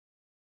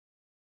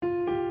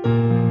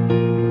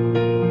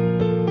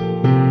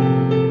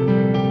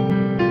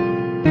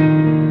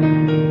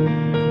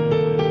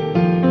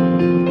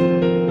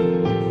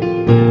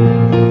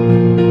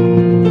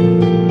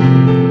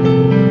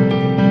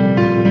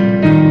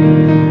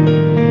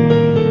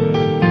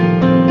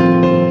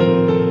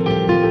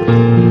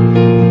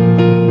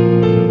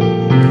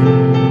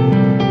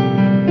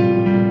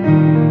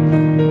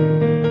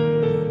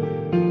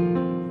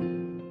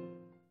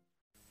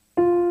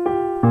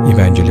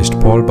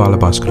பால்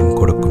பாலபாஸ்கரன்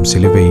கொடுக்கும்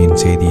சிலுவையின்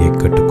செய்தியை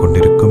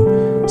கேட்டுக்கொண்டிருக்கும்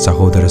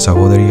சகோதர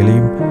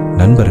சகோதரிகளையும்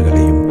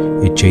நண்பர்களையும்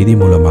இச்செய்தி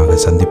மூலமாக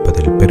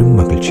சந்திப்பதில் பெரும்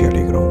மகிழ்ச்சி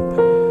அடைகிறோம்.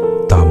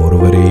 தாம்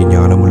ஒருவரே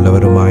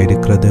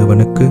ஞானமுள்ளவருமாயிருக்கிற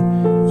தேவனுக்கு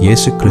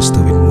இயேசு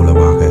கிறிஸ்துவின்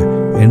மூலமாக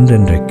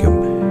என்றென்றைக்கும்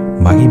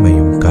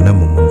மகிமையும்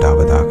கனமும்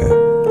உண்டாவதாக.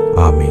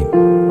 ஆமீன்.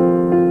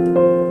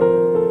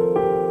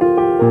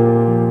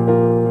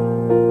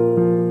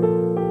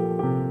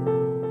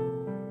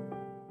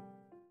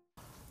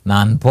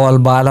 நான்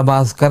பால்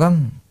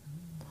பாலபாஸ்கரன்.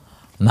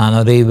 நான்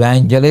ஒரு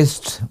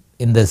இவாஞ்சலிஸ்ட்.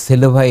 இந்த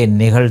சிலுவை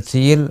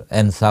நிகழ்ச்சியில்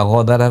என்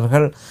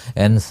சகோதரர்கள்,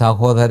 என்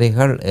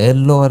சகோதரிகள்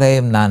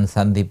எல்லோரையும் நான்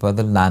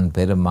சந்திப்பதில் நான்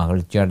பெரும்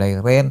மகிழ்ச்சி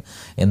அடைகிறேன்.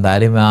 இந்த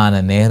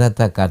அருமையான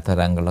நேரத்தை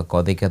கர்த்தர் எங்களுக்கு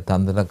ஒதுக்க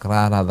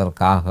தந்திருக்கிறார்.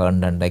 அதற்காக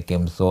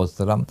இன்றைக்கும்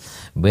சோஸ்திரம்.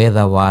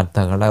 வேத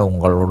வார்த்தைகளை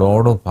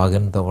உங்களோடு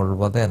பகிர்ந்து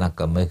கொள்வது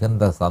எனக்கு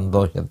மிகுந்த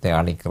சந்தோஷத்தை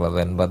அளிக்கிறது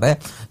என்பதை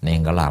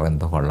நீங்கள்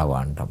அறிந்து கொள்ள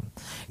வேண்டும்.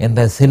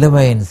 இந்த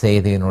சிலுவையின்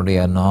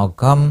செய்தியினுடைய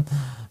நோக்கம்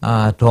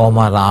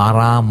ரோமர்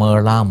 6,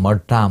 7,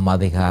 8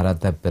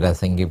 அதிகாரத்தை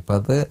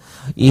பிரசங்கிப்பது.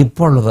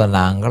 இப்பொழுது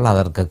நாங்கள்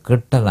அதற்கு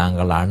கிட்ட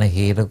நாங்கள்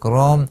அணுகி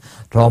இருக்கிறோம்.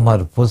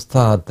 ரோமர்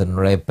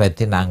புஸ்தகத்தினுடைய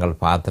பற்றி நாங்கள்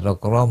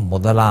பார்த்துருக்கிறோம்.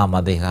 1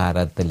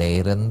 அதிகாரத்தில்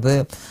இருந்து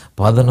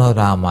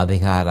 11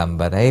 அதிகாரம்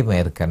வரை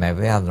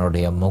ஏற்கனவே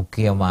அதனுடைய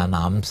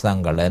முக்கியமான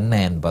அம்சங்கள்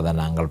என்ன என்பதை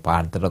நாங்கள்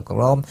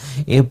பார்த்திருக்கிறோம்.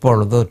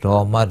 இப்பொழுது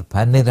ரோமர்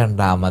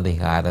 12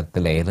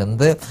 அதிகாரத்தில்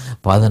இருந்து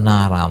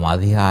 16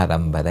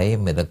 அதிகாரம்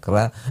வரையும்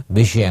இருக்கிற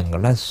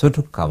விஷயங்களை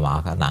சுருக்கமாக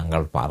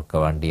நாங்கள்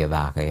பார்க்க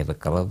வேண்டியதாக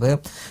இருக்கிறது.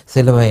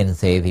 சிலுவையின்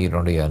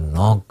செய்தியினுடைய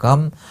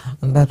நோக்கம்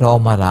இந்த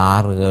ரோமர்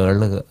 6,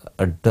 7,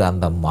 8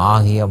 அந்த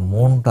ஆகிய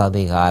 3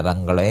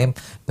 அதிகாரங்களையும்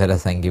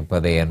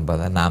பிரசங்கிப்பது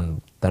என்பதை நாம்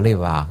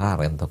தெளிவாக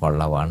அறிந்து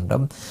கொள்ள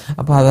வேண்டும்.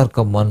 அப்போ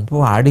அதற்கு முன்பு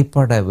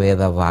அடிப்படை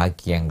வேத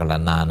வாக்கியங்களை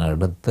நான்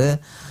எடுத்து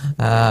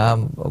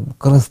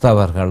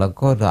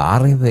கிறிஸ்தவர்களுக்கு ஒரு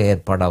அறிவு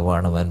ஏற்பட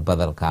வேணும்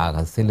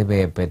என்பதற்காக,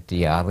 சிலுவையை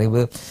பற்றிய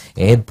அறிவு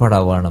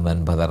ஏற்பட வேணும்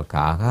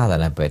என்பதற்காக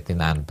அதனை பற்றி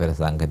நான்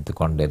பிரசங்கித்து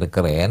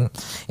கொண்டிருக்கிறேன்.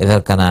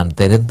 இதற்கு நான்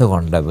தெரிந்து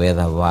கொண்ட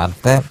வேத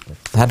வார்த்தை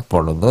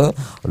தற்பொழுது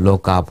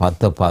லூக்கா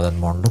 10,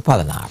 13,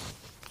 16.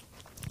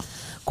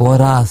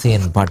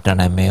 கோராசின்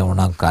பட்டணமே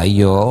உனக்கு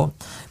ஐயோ,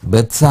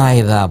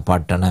 பெத்சாயிதா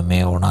பட்டணமே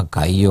உனக்கு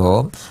ஐயோ,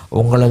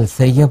 உங்களில்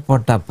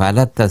செய்யப்பட்ட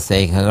பலத்த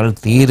செய்கைகள்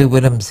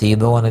தீருவிலும்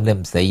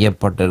சீதோனிலும்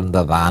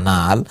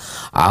செய்யப்பட்டிருந்ததானால்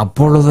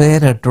அப்பொழுதே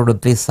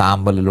ரெட்டுடுத்தி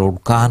சாம்பலில்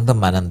உட்கார்ந்து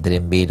மனம்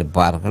திரும்பி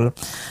இருப்பார்கள்.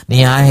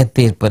 நியாய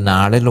தீர்ப்பு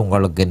நாளில்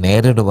உங்களுக்கு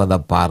நேரிடுவதை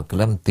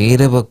பார்க்கலும்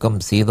தீருவுக்கும்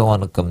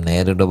சீதோனுக்கும்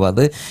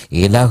நேரிடுவது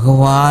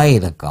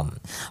இலகுவாயிருக்கும்.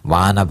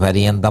 வான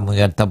பரியந்தம்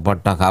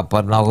உயர்த்தப்பட்ட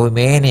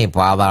கப்பர்நகூமே, நீ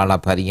பாதாள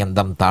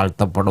பரியந்தம்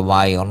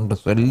தாழ்த்தப்படுவாய் என்று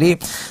சொல்லி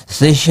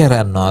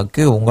சிஷ்யரை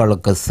நோக்கி,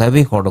 உங்களுக்கு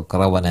செவி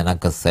கொடுக்கிறவன்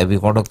எனக்கு செவி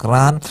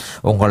கொடுக்கிறான்,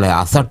 உங்களை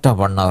அசட்ட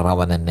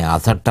பண்ணுகிறவன் என்னை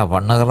அசட்ட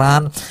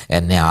பண்ணுகிறான்,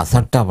 என்னை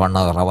அசட்ட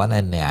பண்ணுகிறவன்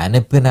என்னை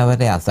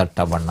அனுப்பினவரை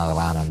அசட்ட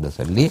பண்ணுகிறான் என்று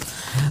சொல்லி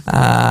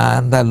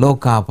இந்த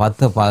லூக்கா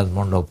 10,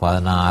 13,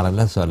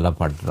 16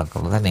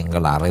 சொல்லப்பட்டிருக்கிறத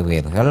நீங்கள்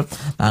அறிவீர்கள்.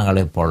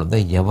 நாங்கள் இப்பொழுது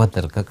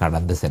ஜெபத்திற்கு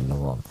கடந்து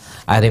செல்லுவோம்.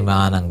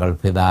 அரிமானங்கள்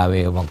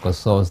பிதாவே உமக்கு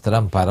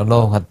ஸ்தோத்திரம்,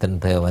 பரலோகத்தின்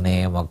தேவனே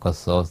உமக்கு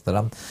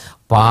ஸ்தோத்திரம்.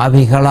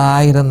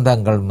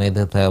 பாவிகளாயிருந்தங்கள்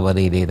மீது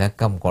தேவரீர்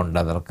இரக்கம்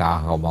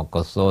கொண்டதற்காக உமக்கு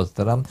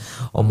ஸ்தோத்திரம்.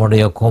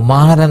 உம்முடைய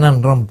குமாரன்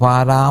என்றும்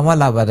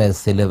பாராமல் அவரை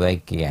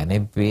சிலுவைக்கு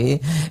அனுப்பி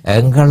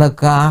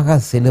எங்களுக்காக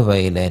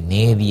சிலுவையில்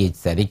நீதியை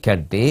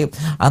சரிக்கட்டி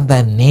அந்த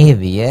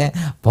நீதியை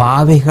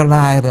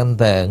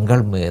பாவிகளாயிருந்த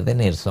எங்கள் மீது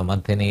நீர்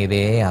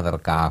சுமத்தினீரே.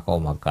 அதற்காக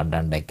உமக்கு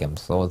தண்டைக்கும்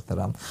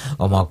ஸ்தோத்திரம்.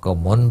 உமக்கு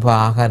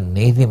முன்பாக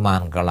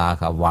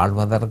நீதிமான்களாக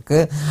வாழ்வதற்கு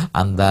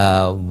அந்த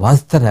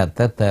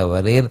வஸ்திரத்தை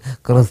தேவரீர்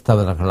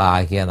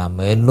கிறிஸ்தவர்களாகிய நம்ம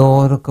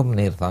எல்லோருக்கும்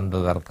நீர்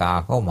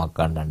தந்ததற்காக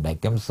உமக்கு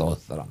நன்றிக்கும்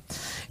ஸ்தோத்திரம்.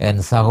 என்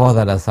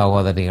சகோதர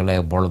சகோதரிகளை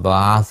எப்பொழுது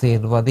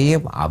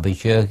ஆசீர்வதியும்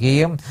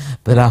அபிஷேகியும்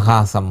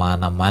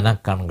பிரகாசமான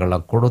மனக்கண்களை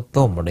கொடுத்து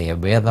உம்முடைய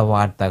வேத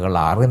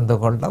வார்த்தைகளை அறிந்து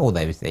கொள்ள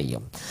உதவி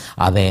செய்யும்.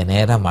 அதே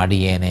நேரம்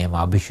அடியேனையும்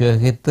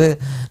அபிஷேகித்து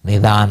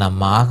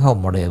நிதானமாக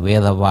உம்முடைய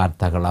வேத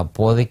வார்த்தைகளை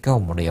போதிக்க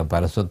உம்முடைய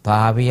பரிசுத்த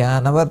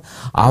ஆவியானவர்,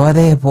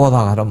 அவரே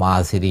போதகரும்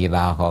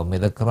ஆசிரியராகவும்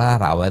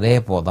இருக்கிறார், அவரே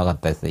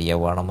போதகத்தை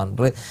செய்ய வேணும்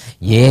என்று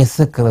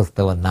இயேசு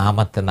கிறிஸ்துவின்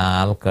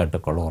நாமத்தினால்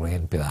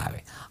கேட்டுக்கொள்கிறேன் பிதாவே.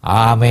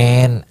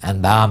 ஆமேன்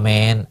and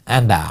amen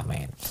and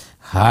amen.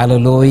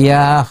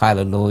 Hallelujah,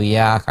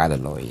 hallelujah,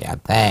 hallelujah.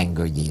 Thank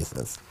you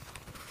Jesus.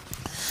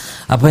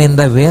 அப்போ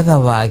இந்த வேத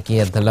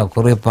வாக்கியத்தில்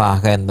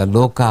குறிப்பாக இந்த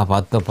லூக்கா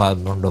 10,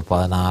 13,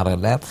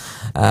 16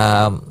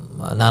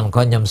 நான்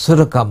கொஞ்சம்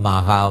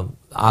சுருக்கமாக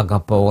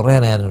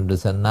போகிறேன் என்று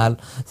சொன்னால்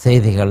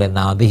செய்திகளை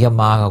நான்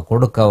அதிகமாக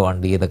கொடுக்க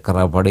வேண்டி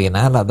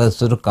இருக்கிறபடியினால் அதை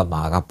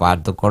சுருக்கமாக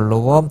பார்த்து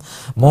கொள்ளுவோம்.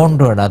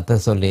 3 இடத்தை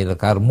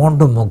சொல்லியிருக்கார்.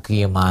 3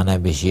 முக்கியமான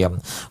விஷயம்.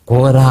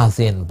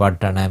 கோராசின்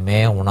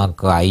பட்டணமே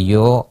உனக்கு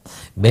ஐயோ,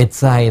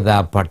 பெத்சாயிதா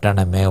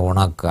பட்டணமே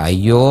உனக்கு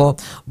ஐயோ,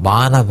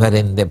 வான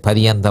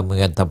பரியந்தம்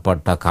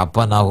உயர்த்தப்பட்ட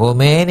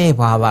கப்பர்நகூமே, நீ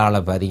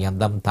பாதாள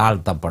பரியந்தம்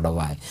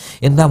தாழ்த்தப்படுவாய்.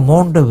 இந்த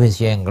 3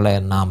 விஷயங்களை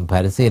நாம்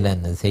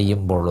பரிசீலனை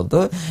செய்யும்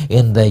பொழுது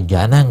இந்த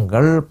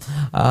ஜனங்கள்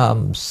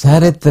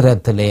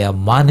சரித்திரத்திலேயே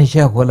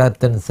மனுஷ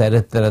குலத்தின்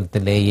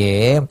சரித்திரத்திலேயே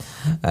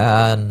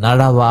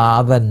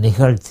நடவாத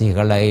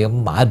நிகழ்ச்சிகளையும்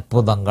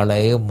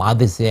அற்புதங்களையும்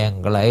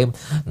அதிசயங்களையும்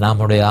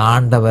நம்முடைய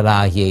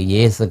ஆண்டவராகிய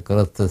இயேசு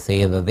கிறிஸ்து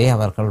செய்ததை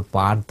அவர்கள்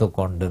பார்த்து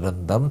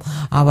கொண்டிருந்தும்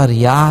அவர்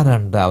யார்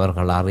என்று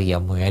அவர்கள் அறிய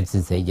முயற்சி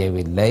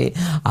செய்யவில்லை.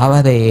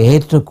 அவரை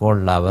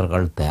ஏற்றுக்கொள்ள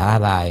அவர்கள்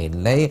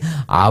தயாராயில்லை.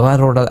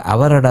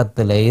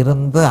 அவரிடத்தில்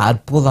இருந்து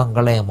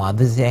அற்புதங்களையும்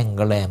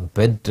அதிசயங்களையும்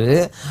பெற்று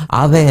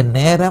அதே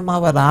நேரம்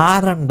அவர்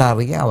ஆரென்று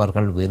அறிய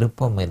அவர்கள்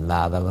விருப்பம்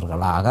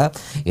இல்லாதவர்களாக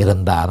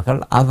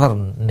இருந்தார்கள். அவர்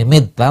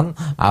நிமித்தம்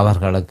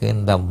அவர்களுக்கு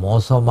இந்த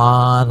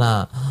மோசமான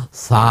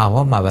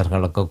சாபம்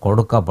அவர்களுக்கு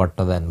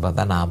கொடுக்கப்பட்டது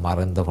என்பதை நாம்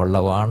அறிந்து கொள்ள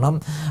வேணும்.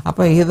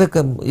 அப்போ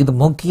இது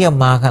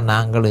முக்கியமாக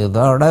நாங்கள்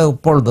இதோட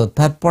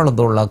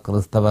தற்பொழுதுள்ள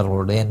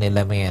கிறிஸ்தவர்களுடைய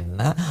நிலைமை என்ன?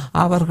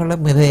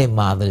 அவர்களும் இதே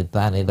மாதிரி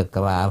தான்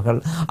இருக்கிறார்கள்.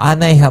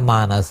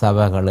 அநேகமான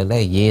சபைகளில்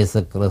இயேசு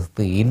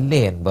கிறிஸ்து இல்லை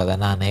என்பதை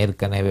நான்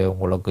ஏற்கனவே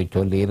உங்களுக்கு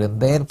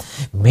சொல்லியிருந்தேன்.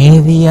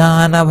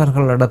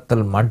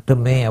 மீதியானவர்களிடத்தில்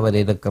மட்டுமே அவர்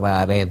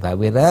இருக்கிறாரே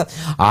தவிர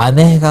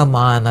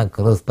அநேகமான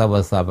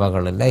கிறிஸ்தவ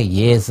சபைகளில்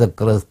இயேசு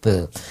கிறிஸ்து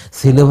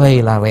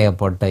சிலுவையில்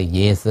அறையப்பட்ட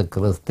இயேசு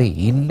கிறிஸ்து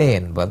இல்லை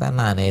என்பதை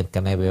நான்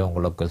ஏற்கனவே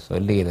உங்களுக்கு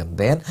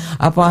சொல்லியிருந்தேன்.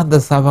 அப்போ அந்த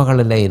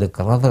சபைகளில்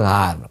இருக்கிறது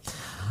யார்?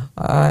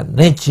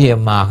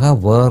 நிச்சயமாக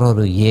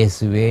வேறொரு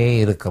இயேசுவே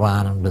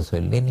இருக்கிறான் என்று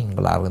சொல்லி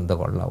நீங்கள் அறிந்து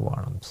கொள்ள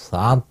வேணும்.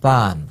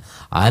 சாத்தான்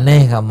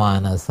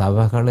அநேகமான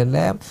சபைகளில்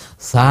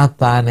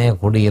சாத்தானே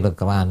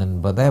குடியிருக்கிறான்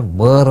என்பதை,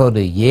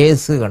 வேறொரு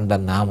இயேசு என்ற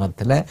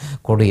நாமத்தில்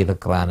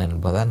குடியிருக்கிறான்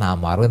என்பதை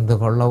நாம் அறிந்து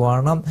கொள்ள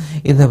வேணும்.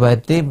 இதை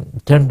பற்றி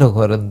 2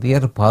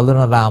 கொரிந்தியர்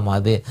 11ஆம்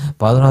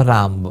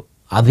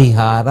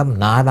அதிகாரம்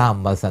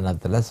 4ஆம்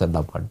வசனத்தில்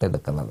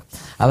சொல்லப்பட்டிருக்கிறது.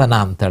 அதை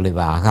நாம்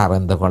தெளிவாக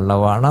அறிந்து கொள்ள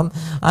வேணும்.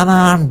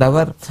 ஆனால்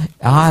ஆண்டவர்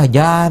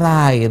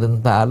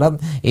யாராயிருந்தாலும்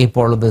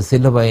இப்பொழுது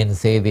சிலுவையின்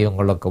செய்தி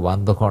உங்களுக்கு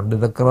வந்து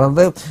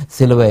கொண்டிருக்கிறது.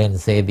 சிலுவையின்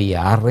செய்தியை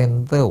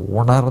அறிந்து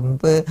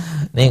உணர்ந்து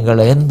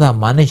நீங்கள் எந்த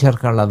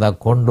மனுஷர்கள் அதை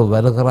கொண்டு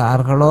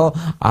வருகிறார்களோ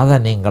அதை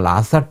நீங்கள்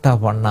அசட்டை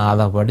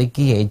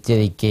பண்ணாதபடிக்கு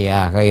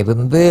எச்சரிக்கையாக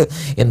இருந்து,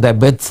 இந்த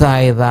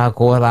பெத்சாயிதா,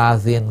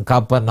 கோராசின்,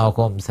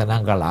 கப்பர்நகூம்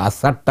சனங்கள்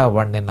அசட்டை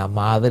பண்ணின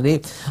மாதிரி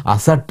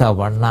அசட்ட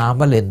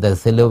பண்ணாமல் இந்த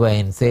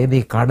சிலுவையின் செய்தி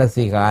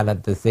கடைசி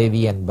காலத்து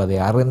செய்தி என்பதை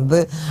அறிந்து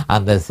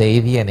அந்த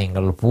செய்தியை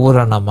நீங்கள்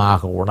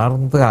பூரணமாக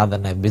உணர்ந்து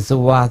அதனை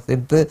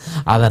விசுவாசித்து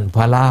அதன்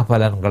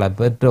பலாபலன்களை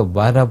பெற்று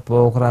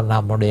வரப்போகிற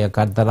நம்முடைய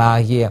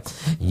கர்த்தராகிய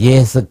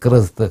இயேசு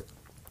கிறிஸ்து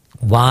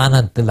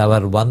வானத்தில்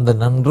அவர் வந்து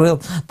நின்று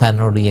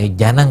தன்னுடைய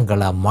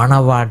ஜனங்களை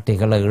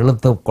மணவாட்டிகளை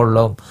இழுத்து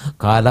கொள்ளும்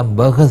காலம்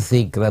வெகு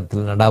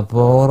சீக்கிரத்தில்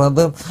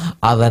நடப்போகிறது.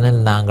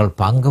 அதனில் நாங்கள்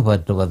பங்கு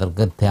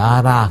பெற்றுவதற்கு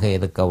தயாராக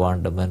இருக்க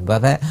வேண்டும்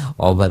என்பதை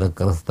ஒவ்வொரு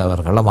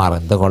கிறிஸ்தவர்களும்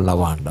அறிந்து கொள்ள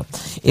வேண்டும்.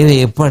 இது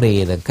இப்படி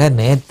இருக்க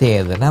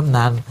நேற்றைய தினம்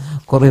நான்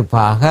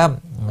குறிப்பாக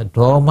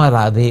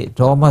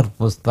ரோமர்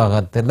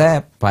புஸ்தகத்தில்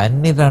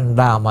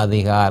 12ஆம்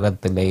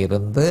அதிகாரத்தில்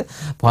இருந்து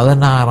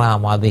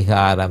 16ஆம்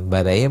அதிகாரம்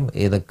வரையும்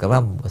இருக்கிற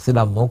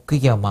சில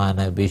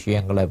முக்கியமான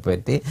விஷயங்களை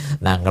பற்றி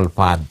நாங்கள்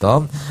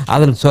பார்த்தோம்.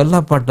 அதில்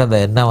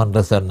சொல்லப்பட்டது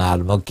என்னவென்று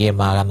சொன்னால்,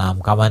 முக்கியமாக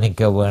நாம்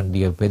கவனிக்க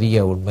வேண்டிய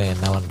பெரிய உண்மை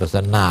என்னவென்று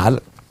சொன்னால்,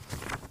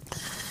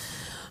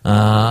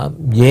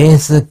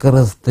 இயேசு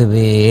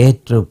கிறிஸ்துவை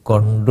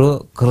ஏற்றுக்கொண்டு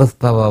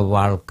கிறிஸ்தவ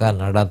வாழ்க்கை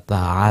நடத்த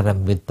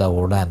ஆரம்பித்த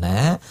உடனே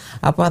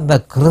அப்போ அந்த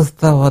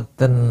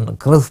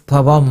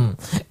கிறிஸ்தவம்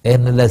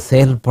என்னில்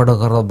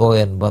செயல்படுகிறதோ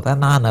என்பதை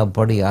நான்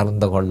எப்படி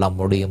அறிந்து கொள்ள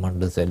முடியும்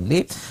என்று சொல்லி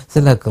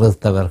சில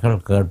கிறிஸ்தவர்கள்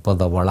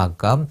கேட்பது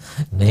வழக்கம்.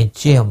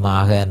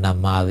 நிச்சயமாக என்ன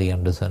மாதிரி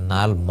என்று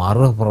சொன்னால்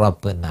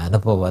மறுபிறப்பின்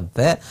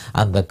அனுபவத்தை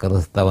அந்த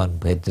கிறிஸ்தவன்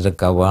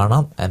பெற்றிருக்க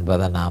வேணும்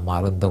என்பதை நாம்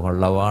அறிந்து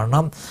கொள்ள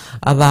வேணும்.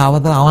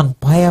 அதாவது அவன்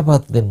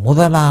பயபக்தி,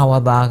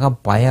 முதலாவதாக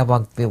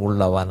பயபக்தி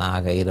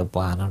உள்ளவனாக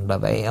இருப்பான்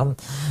என்றதையும்,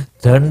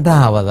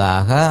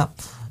 2ஆவதாக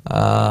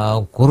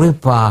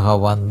குறிப்பாக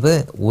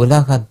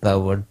உலகத்தை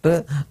விட்டு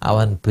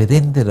அவன்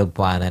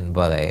பிரிந்திருப்பான்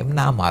என்பதையும்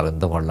நாம்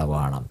அறிந்து கொள்ள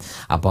வேணும்.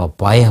 அப்போ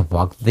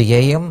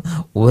பயபக்தியையும்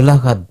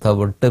உலகத்தை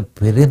விட்டு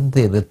பிரிந்து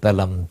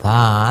இருத்தலும்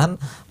தான்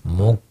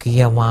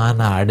முக்கியமான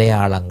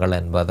அடையாளங்கள்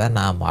என்பதை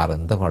நாம்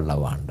அறிந்து கொள்ள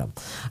வேண்டும்.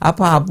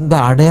 அப்போ அந்த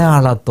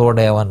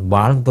அடையாளத்தோடு அவன்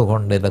வாழ்ந்து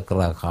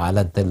கொண்டிருக்கிற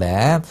காலத்தில்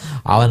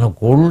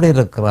அவனுக்கு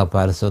உள்ளிருக்கிற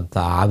பரிசுத்த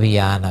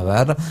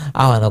ஆவியானவர்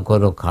அவனுக்கு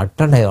ஒரு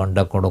கட்டளை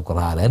ஒன்றை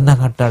கொடுக்கிறார். என்ன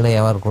கட்டளை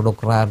அவர்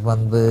கொடுக்கிறார்?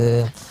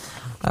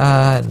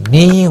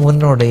 நீ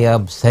உன்னுடைய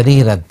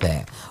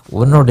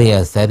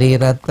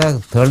சரீரத்தை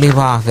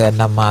தெளிவாக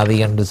என்ன மாதிரி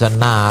என்று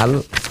சொன்னால்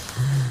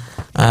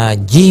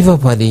ஜீவ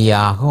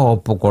பலியாக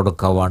ஒப்பு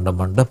கொடுக்க வேண்டும்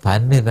என்று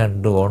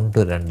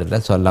 12:1-2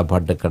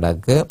 சொல்லப்பட்டு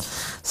கிடக்கு.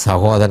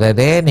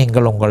 சகோதரரே,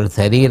 நீங்கள் உங்கள்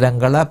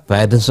சரீரங்களை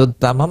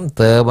பரிசுத்தமும்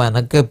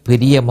தேவனுக்கு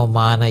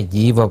பிரியமுமான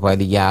ஜீவ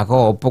பலியாக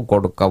ஒப்பு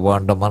கொடுக்க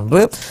வேண்டும்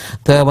என்று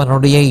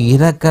தேவனுடைய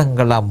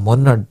இரக்கங்களை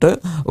முன்னிட்டு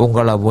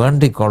உங்களை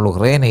வேண்டிக்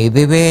கொள்கிறேன்.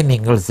 இதுவே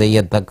நீங்கள்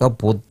செய்யத்தக்க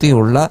புத்தி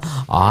உள்ள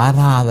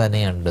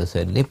ஆராதனை என்று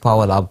சொல்லி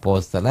பவுல்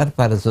அப்போஸ்தலர்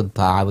பரிசுத்த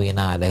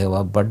ஆவியினால்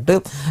ஏவப்பட்டு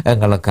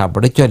எங்களுக்கு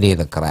அப்படி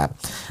சொல்லியிருக்கிறார்.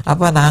 அப்போ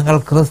அப்போ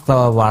நாங்கள்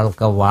கிறிஸ்தவ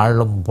வாழ்க்கை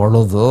வாழும்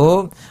பொழுது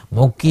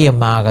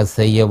முக்கியமாக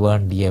செய்ய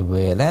வேண்டிய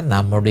வேலை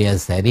நம்முடைய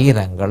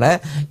சரீரங்களை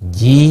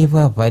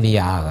ஜீவ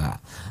பலியாக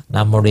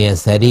நம்முடைய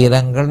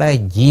சரீரங்களை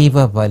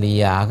ஜீவ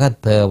பலியாக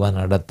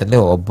தேவனிடத்தில்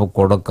ஒப்பு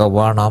கொடுக்க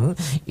வேணும்.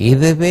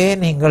 இதுவே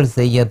நீங்கள்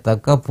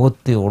செய்யத்தக்க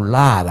புத்தி உள்ள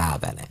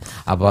ஆராதனை.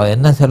 அப்போ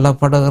என்ன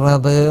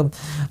சொல்லப்படுகிறது?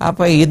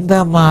 அப்போ இந்த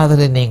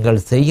மாதிரி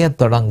நீங்கள் செய்ய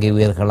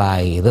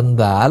தொடங்குவீர்களாக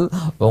இருந்தால்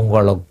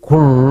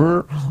உங்களுக்குள்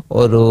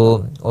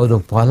ஒரு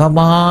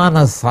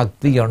பலமான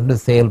சக்தி ஒன்று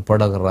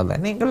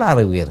செயல்படுகிறத நீங்கள்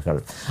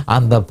அறிவீர்கள்.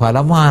 அந்த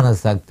பலமான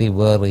சக்தி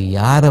வேறு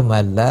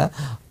யாருமல்ல,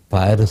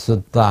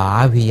 பரிசுத்த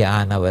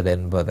ஆவியானவர்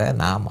என்பதை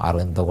நாம்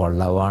அறிந்து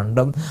கொள்ள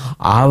வேண்டும்.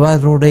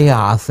 அவருடைய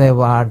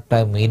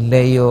அசைவாட்டம்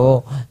இல்லையோ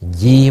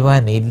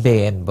ஜீவன் இல்லை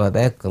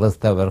என்பதை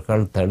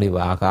கிறிஸ்தவர்கள்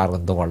தெளிவாக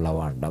அறிந்து கொள்ள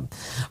வேண்டும்.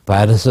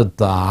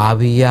 பரிசுத்த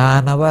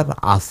ஆவியானவர்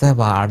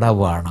அசைவாட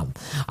வேணும்.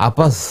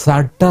 அப்போ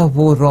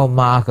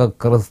சட்டபூர்வமாக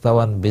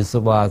கிறிஸ்தவன்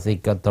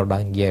விசுவாசிக்க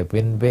தொடங்கிய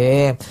பின்பே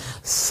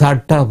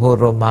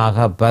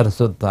சட்டபூர்வமாக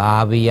பரிசுத்த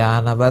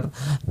ஆவியானவர்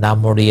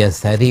நம்முடைய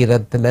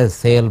சரீரத்தில்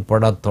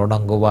செயல்பட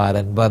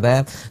தொடங்குவார் என்பதை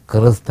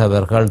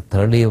கிறிஸ்தவர்கள்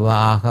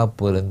தெளிவாக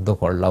புரிந்து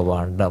கொள்ள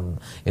வேண்டும்.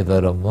 இது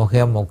ஒரு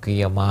மிக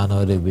முக்கியமான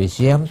ஒரு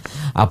விஷயம்.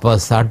 அப்போ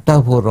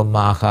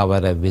சட்டபூர்வமாக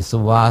அவரை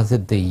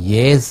விசுவாசித்து,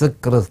 இயேசு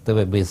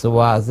கிறிஸ்துவை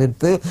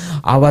விசுவாசித்து,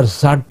 அவர்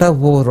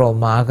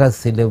சட்டபூர்வமாக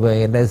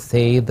சிலுவையில்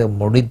செய்து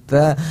முடித்த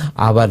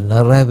அவர்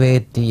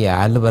நிறைவேற்றிய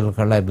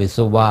அலுவல்களை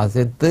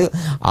விசுவாசித்து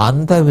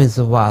அந்த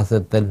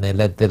விசுவாசத்தில்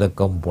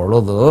நிலைத்திருக்கும்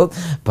பொழுது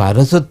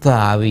பரிசுத்த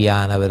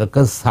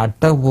ஆவியானவருக்கு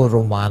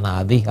சட்டபூர்வமான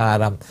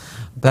அதிகாரம்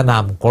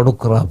நாம்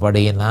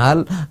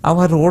கொடுக்கிறபடியினால்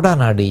அவர்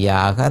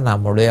உடனடியாக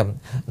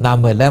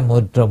நம்மள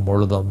முற்றும்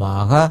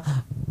முழுதுமாக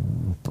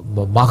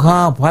மகா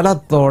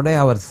பலத்தோடு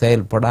அவர்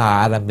செயல்பட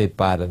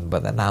ஆரம்பிப்பார்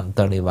என்பதை நாம்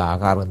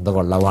தெளிவாக அறிந்து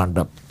கொள்ள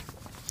வேண்டும்.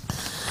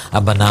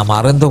 அப்போ நாம்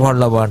அறிந்து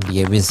கொள்ள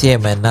வேண்டிய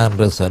விஷயம் என்ன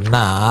என்று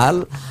சொன்னால்,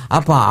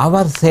 அப்போ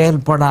அவர்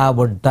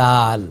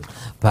செயல்படாவிட்டால்,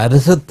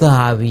 பரிசுத்த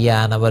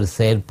ஆவியானவர்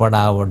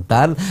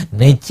செயல்படாவிட்டால்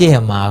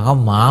நிச்சயமாக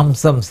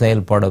மாம்சம்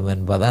செயல்படும்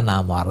என்பதை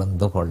நாம்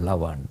அறிந்து கொள்ள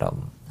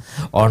வேண்டும்.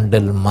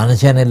 ஒன்றில்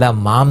மனுஷனில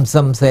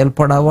மாம்சம்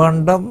செயல்பட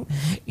வேண்டும்,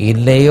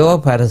 இல்லையோ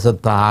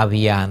பரிசுத்த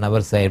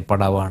ஆவியானவர்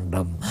செயல்பட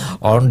வேண்டும்.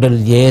 ஒன்றில்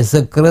இயேசு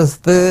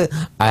கிறிஸ்து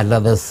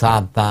அல்லது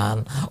சாத்தான்,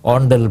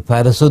 ஒன்றில்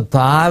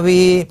பரிசுத்த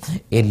ஆவி,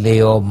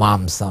 இல்லையோ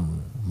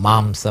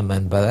மாம்சம்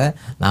என்பதை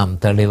நாம்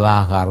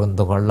தெளிவாக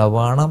அறிந்து கொள்ள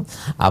வேணும்.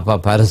 அப்போ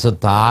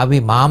பரிசுத்த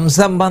ஆவி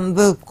மாம்சம்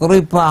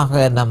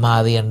குறிப்பாக என்ன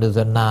மாதிரி என்று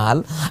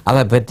சொன்னால்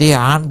அதை பற்றி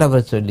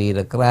ஆண்டவர் சொல்லி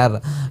இருக்கிறார்.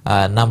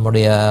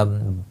 நம்முடைய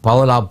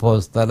பவுல்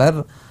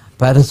அப்போஸ்தலர்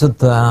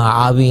பரிசுத்த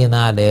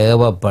ஆவியினால்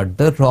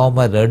ஏவப்பட்டு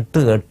ரோமர்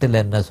 8:8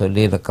 என்ன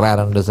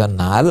சொல்லியிருக்கிறார் என்று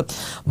சொன்னால்,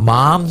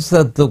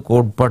 மாம்சத்துக்கு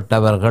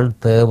உட்பட்டவர்கள்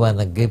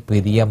தேவனுக்கு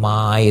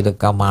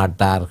பிரியமாயிருக்க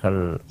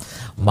மாட்டார்கள்.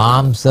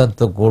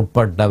 மாம்சத்துக்கு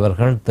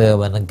உட்பட்டவர்கள்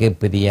தேவனுக்கு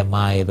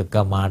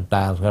பிரியமாயிருக்க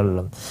மாட்டார்கள்.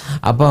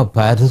 அப்போ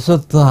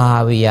பரிசுத்த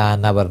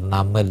ஆவியானவர்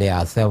நம்மளே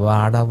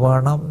அசைவாட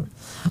வேணும்.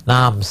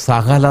 நாம்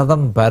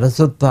சகலதும்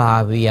பரிசுத்த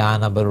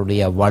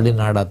ஆவியானவருடைய வழி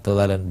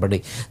நடத்துதலின்படி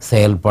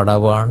செயல்பட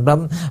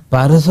வேண்டும்.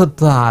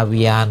 பரிசுத்த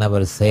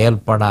ஆவியானவர்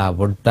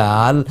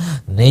செயல்படாவிட்டால்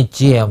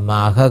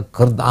நிச்சயமாக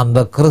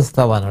அந்த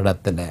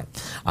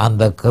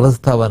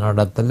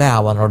கிறிஸ்தவனிடத்தில்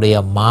அவனுடைய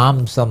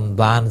மாம்சம்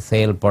தான்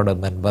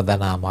செயல்படும் என்பதை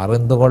நாம்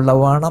அறிந்து கொள்ள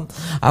வேணும்.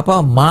 அப்போ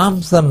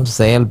மாம்சம்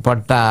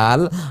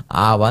செயல்பட்டால்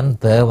அவன்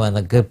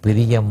தேவனுக்கு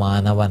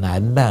பிரியமானவன்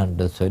அல்ல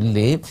என்று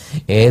சொல்லி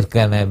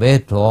ஏற்கனவே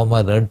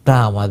ரோமர்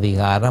 8:8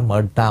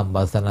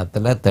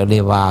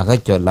 தெளிவாக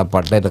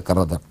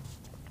சொல்லப்பட்டிருக்கிறது.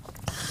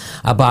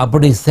 அப்போ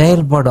அப்படி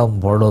செயல்படும்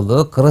பொழுது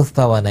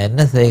கிறிஸ்தவன்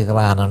என்ன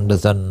செய்கிறான் என்று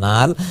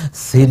சொன்னால்,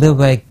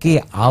 சிலுவைக்கு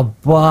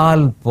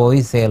அப்பால் போய்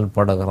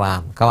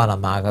செயல்படுகிறான்.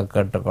 கவனமாக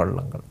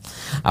கேட்டுக்கொள்ளுங்கள்.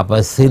 அப்போ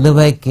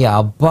சிலுவைக்கு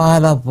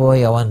அப்பால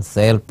போய் அவன்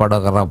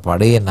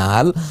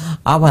செயல்படுகிறபடியினால்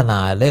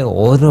அவனாலே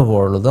ஒரு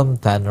பொழுதும்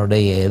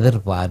தன்னுடைய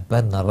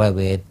எதிர்பார்ப்பை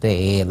நிறைவேற்ற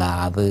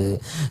இயலாது.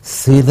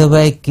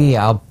 சிலுவைக்கு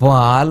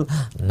அப்பால்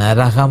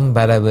நரகம்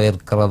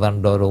வரவேற்கிறது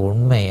என்ற ஒரு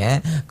உண்மையை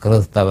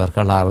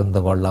கிறிஸ்தவர்கள்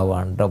அறிந்து கொள்ள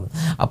வேண்டும்.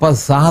 அப்போ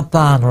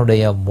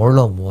சாத்தானுடைய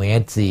முழு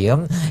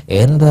முயற்சியும்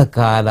எந்த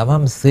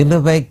காலமும்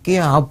சிலுவைக்கு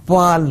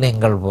அப்பால்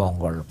நீங்கள்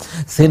போங்கள்,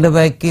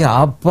 சிலுவைக்கு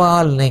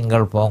அப்பால்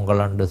நீங்கள்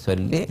போங்கள் என்று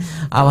சொல்லி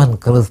அவன்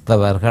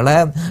கிறிஸ்தவர்களை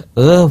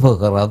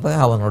ஏவுகிறது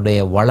அவனுடைய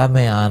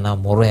வளமையான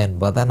முறை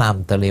என்பதை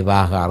நாம்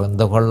தெளிவாக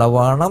அறிந்து கொள்ள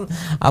வேணும்.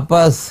 அப்போ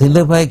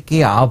சிலுவைக்கு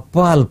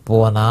அப்பால்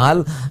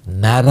போனால்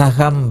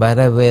நரகம்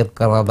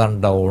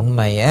வரவேற்கிறதுன்ற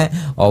உண்மையை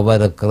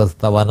ஒவ்வொரு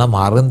கிறிஸ்தவனும்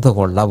அறிந்து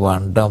கொள்ள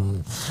வேண்டும்.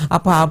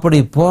 அப்போ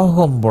அப்படி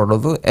போகும்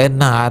பொழுது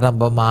என்ன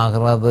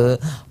ஆரம்பமாகிறது?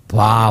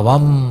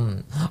 பாவம்.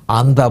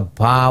 அந்த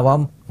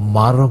பாவம்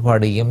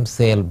மறுபடியும்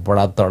செயல்பட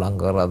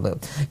தொடங்குகிறது.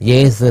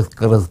 இயேசு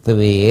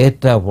கிறிஸ்துவை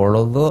ஏற்ற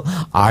பொழுது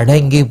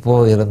அடங்கி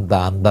போயிருந்த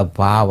அந்த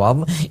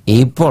பாவம்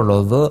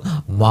இப்பொழுது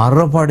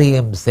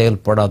மறுபடியும்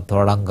செயல்பட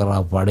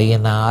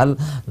தொடங்குகிறபடியினால்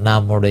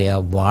நம்முடைய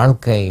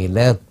வாழ்க்கையில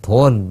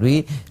தோல்வி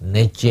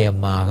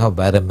நிச்சயமாக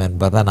வரும்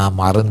என்பதை நாம்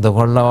அறிந்து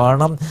கொள்ள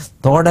வேணும்.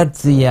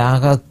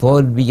 தொடர்ச்சியாக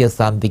தோல்வியை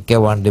சந்திக்க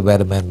வேண்டி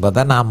வரும்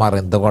என்பதை நாம்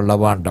அறிந்து கொள்ள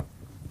வேண்டும்.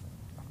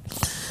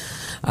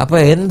 அப்ப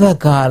எந்த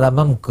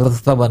காலமும்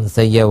கிறிஸ்தவன்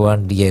செய்ய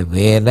வேண்டிய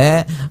வேலை,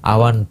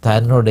 அவன்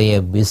தன்னுடைய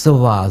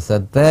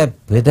விசுவாசத்தை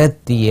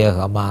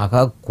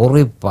பிரத்யேகமாக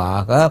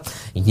குறிப்பாக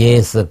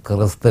இயேசு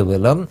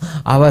கிறிஸ்துவிலும்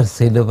அவர்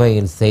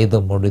சிலுவையில் செய்து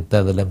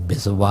முடித்ததிலும்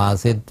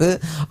விசுவாசித்து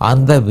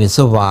அந்த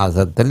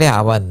விசுவாசத்திலே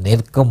அவன்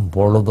நிற்கும்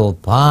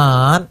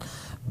பொழுதுதான்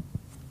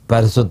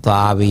பரிசுத்த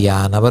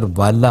ஆவியானவர்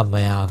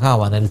வல்லமையாக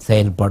அவனில்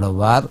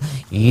செயல்படுவார்.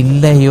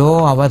 இல்லையோ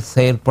அவர்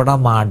செயல்பட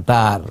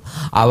மாட்டார்.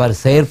 அவர்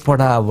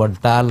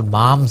செயல்படாவிட்டால்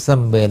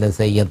மாம்சம் வேலை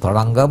செய்ய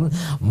தொடங்கும்.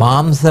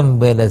 மாம்சம்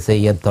வேலை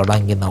செய்ய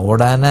தொடங்கின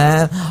உடனே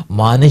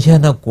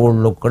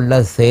மனுஷனுக்குள்ளுக்குள்ள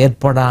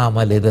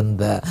செயற்படாமல்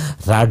இருந்த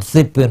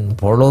ரட்சிப்பின்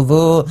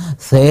பொழுது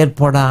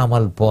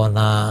செயற்படாமல்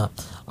போன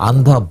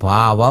அந்த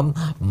பாவம்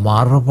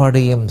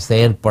மறுபடியும்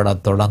செயல்பட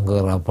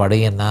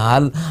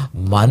தொடங்குகிறபடியினால்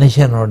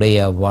மனுஷனுடைய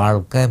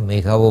வாழ்க்கை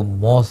மிகவும்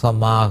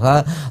மோசமாக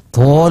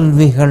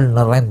தோல்விகள்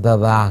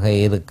நிறைந்ததாக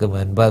இருக்கும்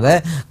என்பதை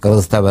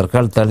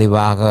கிறிஸ்தவர்கள்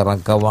தெளிவாக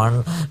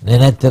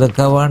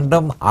நினைத்திருக்க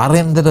வேண்டும்,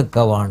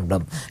 அறிந்திருக்க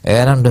வேண்டும்.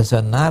 ஏனென்று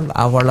சொன்னால்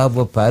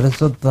அவ்வளவு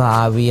பரிசுத்த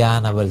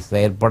ஆவியானவர்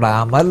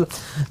செயல்படாமல்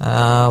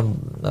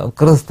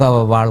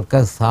கிறிஸ்தவ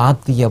வாழ்க்கை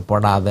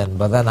சாத்தியப்படாது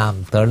என்பதை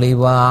நாம்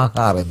தெளிவாக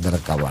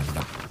அறிந்திருக்க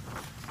வேண்டும்.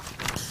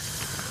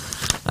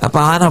 அப்போ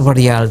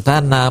ஆனபடியால்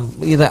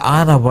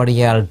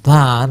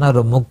தான்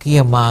ஒரு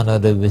முக்கியமான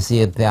ஒரு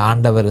விஷயத்தை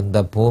ஆண்டவர் இந்த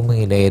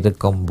பூமியில்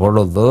இருக்கும்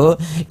பொழுது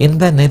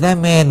இந்த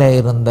நிலைமையில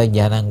இருந்த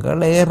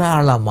ஜனங்கள்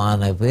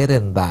ஏராளமான பேர்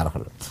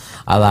இருந்தார்கள்.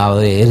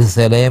 அதாவது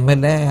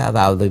எருசலேமில்,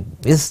 அதாவது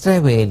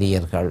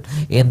இஸ்ரவேலியர்கள்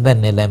இந்த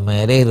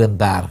நிலைமையிலே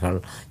இருந்தார்கள்.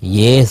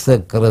 இயேசு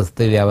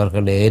கிறிஸ்துவை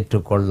அவர்கள்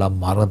ஏற்றுக்கொள்ள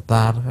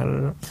மறுத்தார்கள்.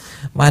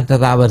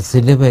 மற்றது அவர்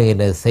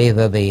சிலுவையில்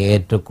செய்ததை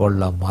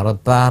ஏற்றுக்கொள்ள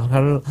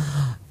மறுத்தார்கள்.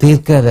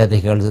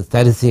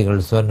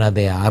 தரிசிகள்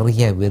சொன்னதை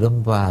அறிய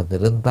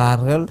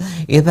விரும்பாதிருந்தார்கள்.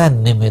 இதன்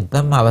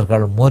நிமித்தம்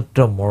அவர்கள்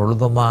முற்றும்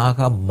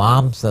முழுதுமாக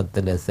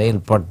மாம்சத்தில்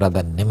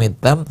செயல்பட்டதன்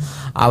நிமித்தம்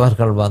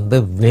அவர்கள்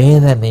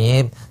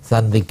வேதனையை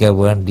சந்திக்க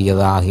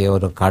வேண்டியதாகிய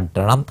ஒரு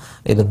கட்டணம்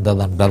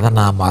இருந்ததென்றதை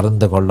நாம்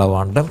அறிந்து கொள்ள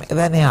வேண்டும்.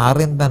 இதனை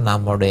அறிந்த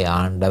நம்முடைய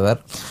ஆண்டவர்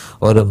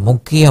ஒரு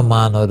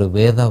முக்கியமான ஒரு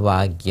வேத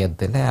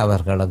வாக்கியத்தில்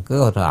அவர்களுக்கு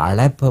ஒரு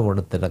அழைப்பு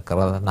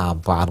விடுத்திருக்கிறத நாம்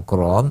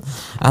பார்க்கிறோம்.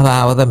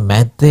 அதாவது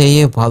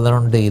மத்தேயு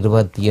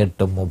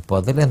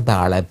 11:28-30 இந்த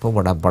அழைப்பு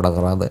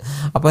விடப்படுகிறது.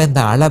 அப்போ இந்த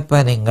அழைப்பை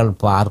நீங்கள்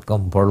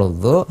பார்க்கும்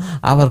பொழுது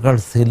அவர்கள்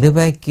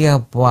சிலுவைக்கு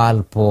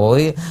அப்பால்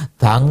போய்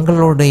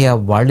தங்களுடைய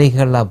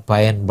வழிகளை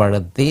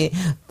பயன்படுத்தி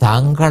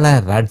தங்களை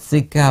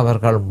ரட்சிக்க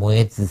அவர்கள்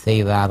முயற்சி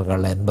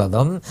செய்தார்கள்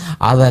என்பதும்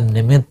அதன்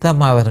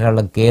நிமித்தம்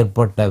அவர்களுக்கு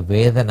ஏற்பட்ட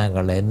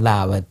வேதனைகள்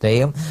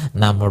எல்லாவற்றையும்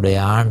நம்முடைய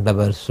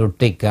ஆண்டவர்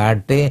சுட்டி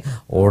காட்டி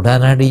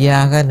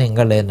உடனடியாக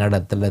நீங்கள்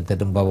என்னிடத்தில்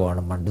திரும்ப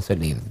வேணும் என்று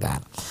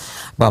சொல்லியிருந்தார்.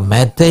 இப்போ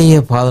மத்தேயு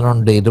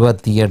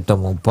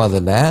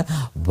 11:28-30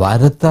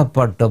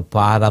 வருத்தப்பட்டு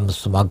பாரம்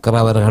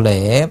சுமக்கிறவர்களே,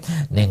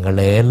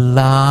 நீங்கள்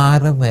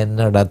எல்லாரும்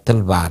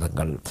என்னிடத்தில்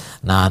வாருங்கள்,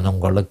 நான்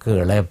உங்களுக்கு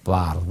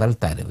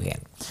இளைப்பாறுதல்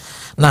தருவேன்.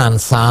 நான்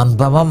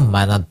சாந்தமும்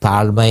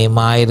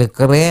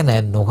மனத்தாழ்மையுமாயிருக்கிறேன்.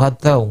 என்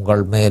நுகத்தை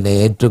உங்கள் மேலே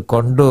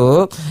ஏற்றுக்கொண்டு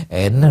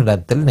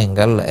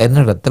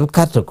என்னிடத்தில்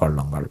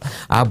கற்றுக்கொள்ளுங்கள்.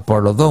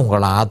 அப்பொழுது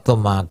உங்கள்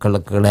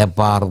ஆத்துமாக்களுக்கு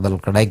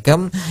இளைப்பாறுதல்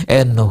கிடைக்கும்.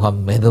 என்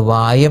நுகம்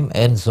மெதுவாயும்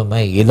என்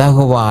சுமை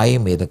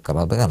இலகுவாயும்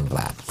இருக்கிறது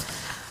என்றார்.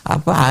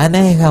 அப்போ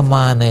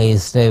அநேகமான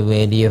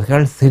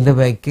இஸ்ரவேலியர்கள்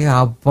சிலுவைக்கு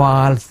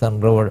அப்பால்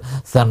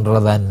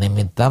சென்றதன்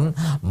நிமித்தம்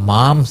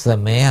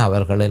மாம்சமே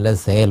அவர்களில்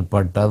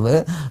செயல்பட்டது.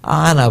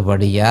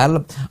 ஆனபடியால்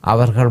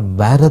அவர்கள்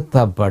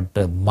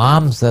வருத்தப்பட்டு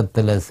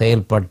மாம்சத்தில்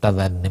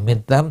செயல்பட்டதன்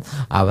நிமித்தம்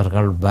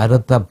அவர்கள்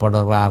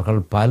வருத்தப்படுகிறார்கள்.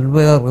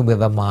 பல்வேறு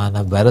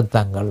விதமான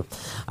வருத்தங்கள்.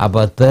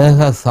 அப்போ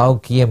தேக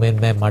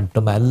சௌக்கியமின்மை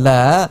மட்டுமல்ல,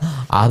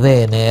 அதே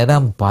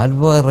நேரம்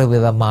பல்வேறு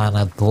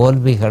விதமான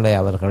தோல்விகளை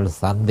அவர்கள்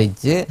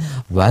சந்தித்து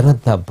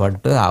வருத்தப்பட்டு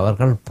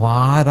அவர்கள்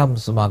பாரம்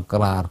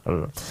சுமக்கிறார்கள்.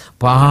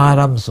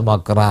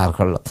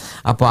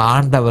 அப்ப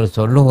ஆண்டவர்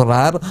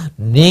சொல்லுகிறார்,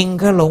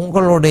 நீங்கள்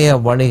உங்களுடைய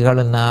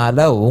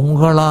வழிகளினால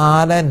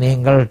உங்களால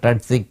நீங்கள்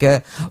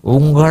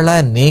உங்களை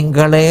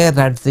நீங்களே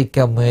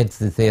ரட்சிக்க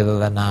முயற்சி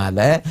செய்ததனால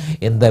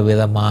இந்த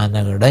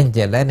விதமான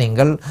இடைஞ்சலை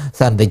நீங்கள்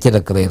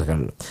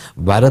சந்திச்சிருக்கிறீர்கள்.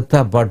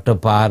 வருத்தப்பட்டு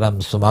பாரம்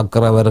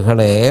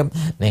சுமக்கிறவர்களே,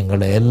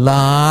 நீங்கள்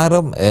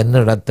எல்லாரும்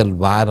என்னிடத்தில்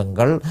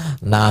வாருங்கள்,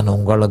 நான்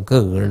உங்களுக்கு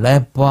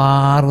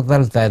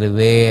இளைப்பாறுதல்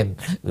தருவேன்,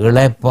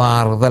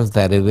 இளைப்பாறுதல்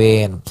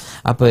தருவேன்.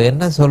 அப்போ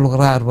என்ன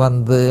சொல்கிறார்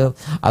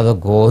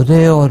அதுக்கு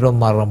ஒரே ஒரு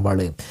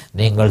மறுமொழி,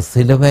 நீங்கள்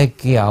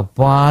சிலுவைக்கு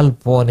அப்பால்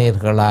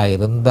போனீர்களாக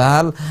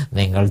இருந்தால்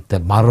நீங்கள்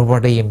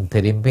மறுபடியும்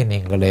திரும்பி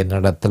நீங்கள்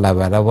என்னிடத்தில்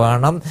வர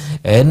வேணும்.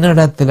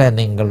 என்னிடத்தில்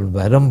நீங்கள்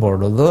வரும்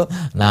பொழுது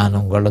நான்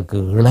உங்களுக்கு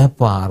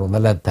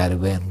இளைப்பாறுதலை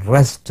தருவேன்,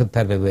 ரெஸ்ட்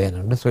தருவேன்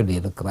என்று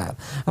சொல்லியிருக்கிறார்.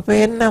 அப்போ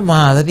என்ன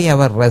மாதிரி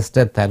அவர்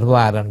ரெஸ்ட்டை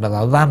தருவார் என்றது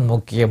அதுதான்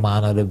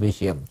முக்கியமான ஒரு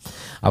விஷயம்.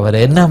 அவர்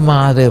என்ன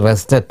மாதிரி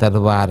ரெஸ்ட்டை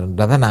தருவார்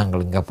என்றதை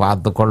நாங்கள் இங்கே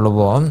பார்த்து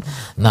கொள்ளுவோம்.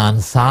 நான்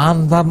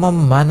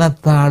சாந்தமும்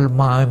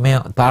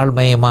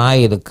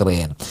தாழ்மையுமாய்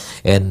இருக்கிறேன்,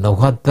 என்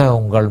நுகத்தை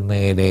உங்கள்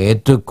மேலே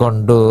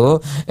ஏற்றுக்கொண்டு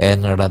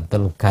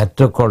என்னிடத்தில்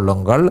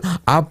கற்றுக்கொள்ளுங்கள்,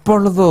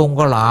 அப்பொழுது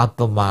உங்கள்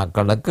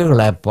ஆத்துமாக்களுக்கு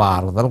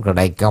இளைப்பாறுதல்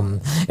கிடைக்கும்.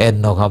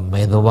 என் நுகம்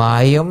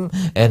மெதுவாயும்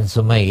என்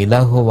சுமை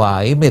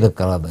இலகுவாயும்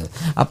இருக்கிறது.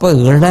 அப்போ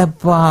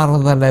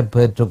இளைப்பாறுதலை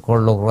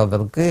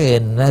பெற்றுக்கொள்ளுகிறதற்கு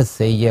என்ன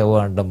செய்ய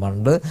வேண்டும்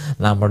என்று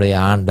நம்முடைய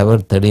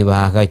ஆண்டவர்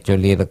தெளிவாக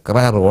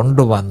சொல்லியிருக்கிறார். ஒன்று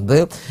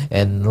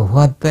என்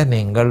நுகத்தை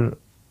நீங்கள்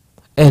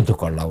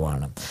ஏற்றுக்கொள்ள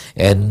வேணும்.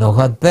 என்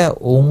நுகத்தை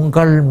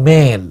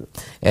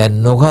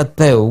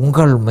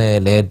உங்கள்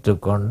மேல்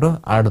ஏற்றுக்கொண்டு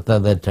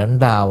அடுத்தது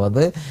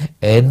இரண்டாவது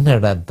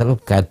என்னிடத்தில்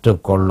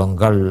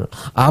கற்றுக்கொள்ளுங்கள்,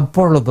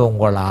 அப்பொழுது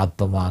உங்கள்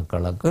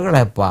ஆத்துமாக்களுக்கு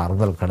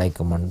இளைப்பாறுதல்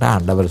கிடைக்கும் என்று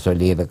ஆண்டவர்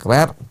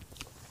சொல்லியிருக்கிறார்.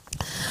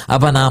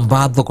 அப்போ நாம்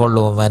பார்த்து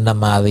கொள்வோம் என்ன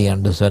மாதிரி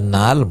என்று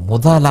சொன்னால்,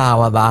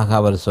 முதலாவதாக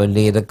அவர்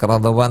சொல்லி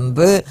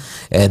இருக்கிறது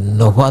என்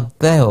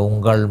நுகத்தை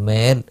உங்கள்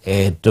மேல்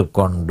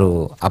ஏற்றுக்கொண்டு.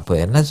 அப்போ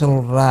என்ன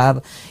சொல்றார்?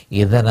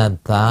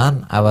 இதனைத்தான்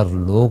அவர்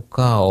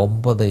லூக்கா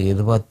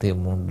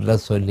 9:23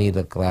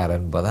 சொல்லியிருக்கிறார்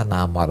என்பதை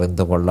நாம்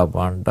அறிந்து கொள்ள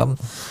வேண்டும்.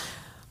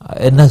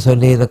 என்ன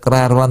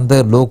சொல்லியிருக்கிறார்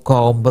லூக்கா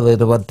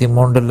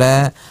 9:23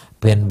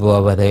 பின்பு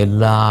அவர்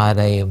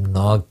எல்லாரையும்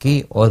நோக்கி,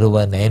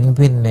 ஒருவன் என்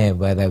பின்னே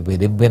வர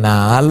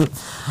விரும்பினால்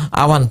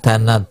அவன்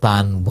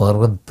தன்னைத்தான்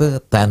பொறுத்து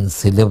தன்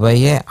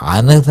சிலுவையை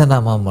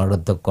அனுதினமும்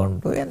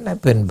எடுத்துக்கொண்டு என்னை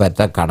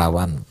பின்பற்ற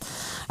கடவன்.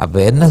 அப்போ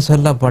என்ன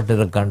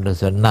சொல்லப்பட்டிருக்கென்று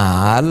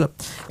சொன்னால்,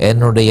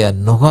 என்னுடைய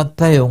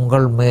நுகத்தை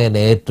உங்கள் மேல்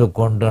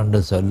ஏற்றுக்கொண்டு என்று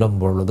சொல்லும்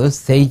பொழுது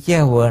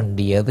செய்ய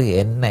வேண்டியது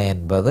என்ன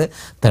என்பது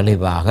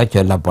தெளிவாக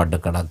சொல்லப்பட்டு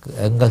கிடக்கு.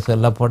 எங்கே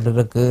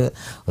சொல்லப்பட்டிருக்கு?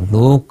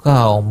 லூக்கா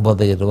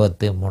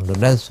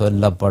 9:23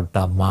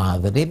 சொல்லப்பட்ட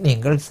மாதிரி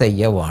நீங்கள்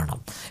செய்ய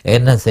வேணும்.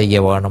 என்ன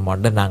செய்ய வேணும்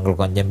என்று நாங்கள்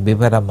கொஞ்சம்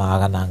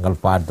விவரமாக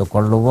நாங்கள் பார்த்து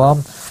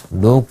கொள்ளுவோம்.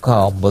 லூக்கா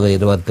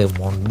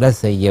 9:23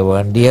 செய்ய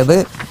வேண்டியது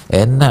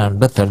என்ன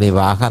என்று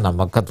தெளிவாக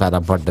நமக்கு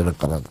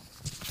தரப்பட்டிருக்கிறது.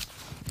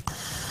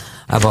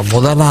 அப்போ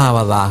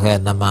முதலாவதாக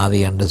என்ன மாதிரி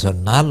என்று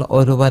சொன்னால்,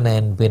 ஒருவன்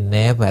என்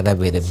பின்னே வர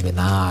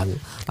விரும்பினால்,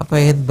 அப்போ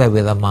எந்த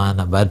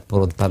விதமான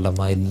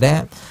வற்புறுத்தலும் இல்லை.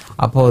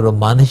 அப்போ ஒரு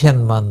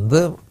மனுஷன்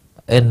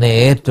என்னை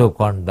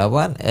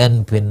ஏற்றுக்கொண்டவன் என்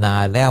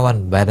பின்னாலே அவன்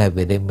வர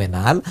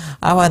விரும்பினால்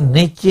அவன்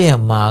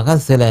நிச்சயமாக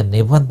சில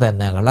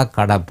நிபந்தனைகளை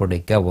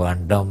கடைப்பிடிக்க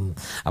வேண்டும்.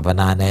 அப்போ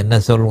நான் என்ன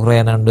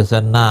சொல்கிறேன் என்று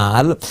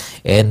சொன்னால்,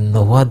 என்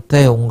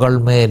நுகத்தை உங்கள்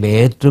மேல்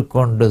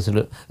ஏற்றுக்கொண்டு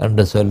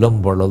என்று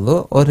சொல்லும் பொழுது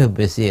ஒரு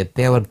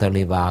விஷயத்தை அவர்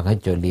தெளிவாக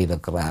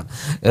சொல்லியிருக்கிறார்.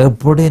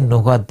 எப்படி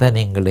நுகத்தை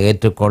நீங்கள்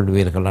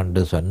ஏற்றுக்கொள்வீர்கள்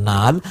என்று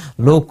சொன்னால்,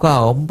 லூக்கா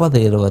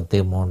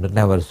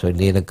 9:23 அவர்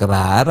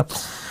சொல்லியிருக்கிறார்,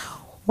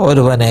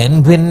 ஒருவன் என்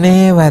பின்னே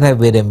வர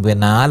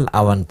விரும்பினால்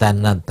அவன்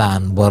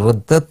தன்னைத்தான்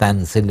பொறுத்து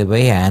தன் சிலுவை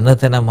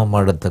அனுதினமும்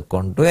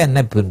எடுத்துக்கொண்டு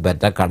என்னை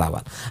பின்பற்ற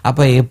கடவன்.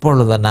 அப்போ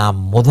இப்பொழுது நாம்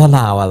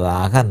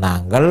முதலாவதாக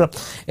நாங்கள்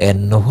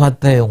என்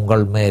நுகத்தை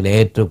உங்கள் மேல்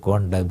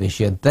ஏற்றுக்கொண்ட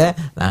விஷயத்தை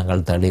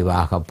நாங்கள்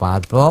தெளிவாக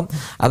பார்ப்போம்.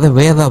 அது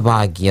வேத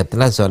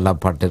வாக்கியத்தில்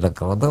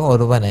சொல்லப்பட்டிருக்கிறது.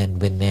 ஒருவன் என்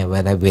பின்னே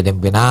வர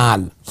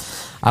விரும்பினால்,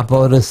 அப்போ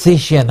ஒரு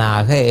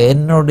சிஷ்யனாக,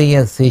 என்னுடைய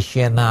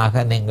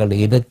சிஷ்யனாக நீங்கள்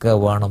இருக்க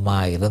வேணுமா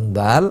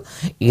இருந்தால்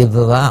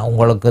இதுதான்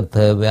உங்களுக்கு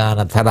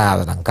தேவையான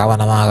தராதரம்.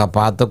 கவனமாக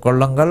பார்த்து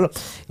கொள்ளுங்கள்.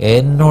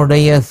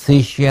 என்னுடைய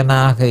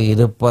சிஷ்யனாக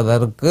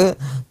இருப்பதற்கு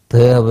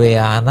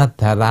தேவையான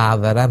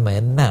தராதரம்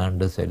என்ன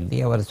என்று சொல்லி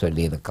அவர்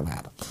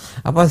சொல்லியிருக்கிறார்.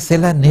 அப்போ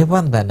சில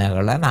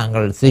நிபந்தனைகளை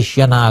நாங்கள்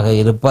சிஷ்யனாக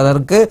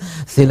இருப்பதற்கு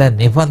சில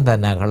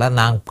நிபந்தனைகளை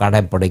நாம்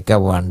கடைப்பிடிக்க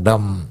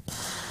வேண்டும்.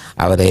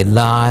 அவர்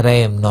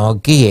எல்லாரையும்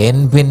நோக்கி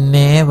என்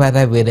பின்னே வர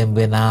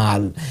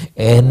விரும்பினால்,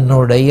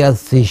 என்னுடைய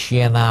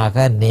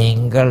சிஷ்யனாக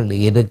நீங்கள்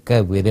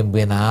இருக்க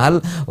விரும்பினால்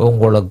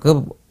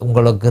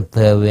உங்களுக்கு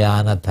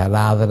தேவையான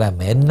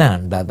தராதரம்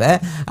என்னன்றதை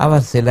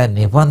அவர் சில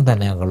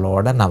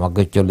நிபந்தனைகளோடு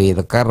நமக்கு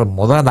சொல்லியிருக்கார்.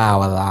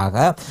 முதலாவதாக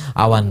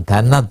அவன்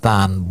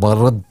தன்னைத்தான்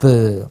பொறுத்து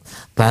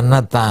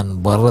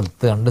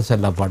என்று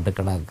சொல்லப்பட்டு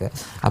கிடக்கு.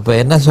 அப்போ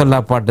என்ன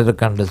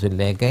சொல்லப்பட்டிருக்கன்று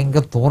சொல்லியிருக்க,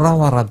 இங்கே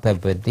துறவரத்தை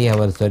பற்றி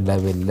அவர்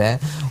சொல்லவில்லை.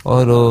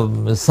 ஒரு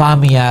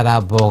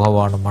சாமியாராக போக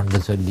வேணும்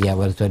என்று சொல்லி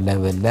அவர்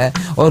சொல்லவில்லை.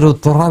 ஒரு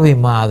துறவி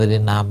மாதிரி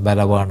நாம் பெற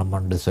வேணும்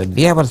என்று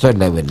சொல்லி அவர்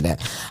சொல்லவில்லை.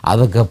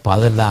 அதுக்கு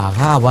பதிலாக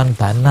அவன்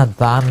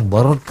தன்னைத்தான்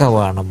வெறுக்க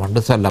வேணும்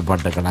என்று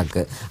சொல்லப்பட்டு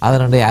கிடக்கு.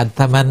 அதனுடைய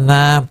அர்த்தம் என்ன?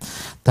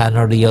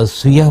 தன்னுடைய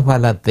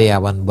சுயபலத்தை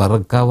அவன்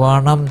வெறுக்க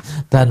வேணும்,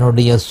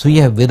 தன்னுடைய சுய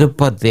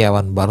விருப்பத்தை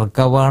அவன் வெறுக்க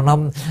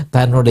வேணும்,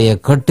 தன்னுடைய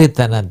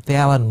கெட்டித்தனத்தை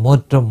அவன்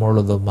முற்றும்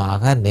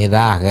முழுதுமாக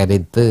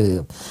நிராகரித்து,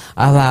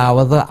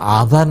 அதாவது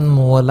அதன்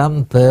மூலம்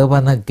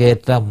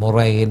தேவனுக்கேற்ற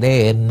முறையிலே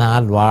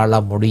என்னால்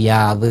வாழ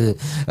முடியாது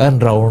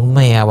என்ற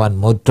உண்மை அவன்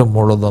முற்றும்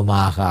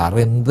முழுதுமாக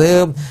அறிந்து,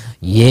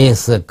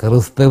 இயேசு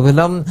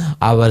கிறிஸ்துவிலும்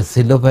அவர்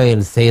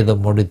சிலுவையில் செய்து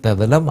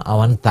முடித்ததிலும்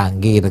அவன்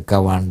தங்கி இருக்க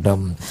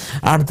வேண்டும்.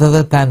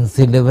 அடுத்தது தன்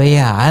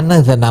சிலுவையை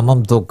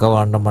அனுதினமும் தூக்க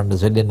வேண்டும் என்று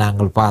சொல்லி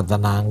நாங்கள்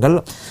நாங்கள்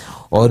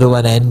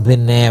ஒருவன் என்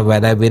பின்னே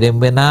வர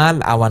விரும்பினால்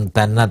அவன்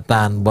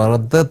தன்னைத்தான்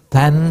பொறுத்து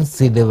தன்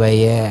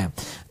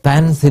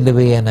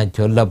சிலுவை என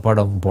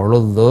சொல்லப்படும்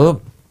பொழுது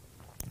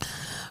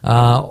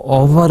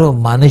ஒவ்வொரு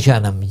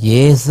மனுஷனும்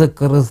இயேசு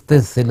கிறிஸ்து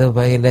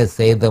சிலுவையில்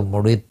செய்து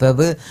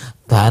முடித்தது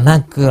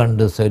தனக்கு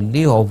என்று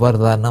சொல்லி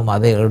ஒவ்வொருத்தனும்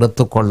அதை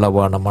எடுத்துக்கொள்ள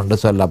வேணும் என்று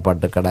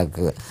சொல்லப்பட்டு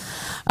கிடக்கு.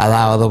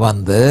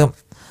 அதாவது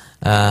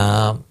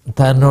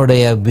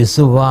தன்னுடைய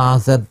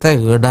விசுவாசத்தை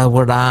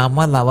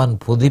இடவிடாமல் அவன்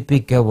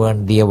புதுப்பிக்க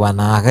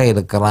வேண்டியவனாக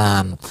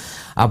இருக்கிறான்.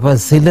 அப்போ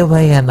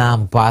சிலுவையை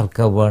நாம்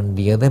பார்க்க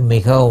வேண்டியது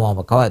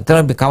மிகவும்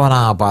திரும்பி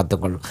கவனமாக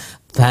பார்த்துக்கொள்ளும்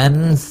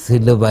தன்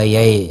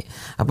சிலுவையை.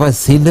 அப்போ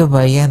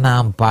சிலுவையை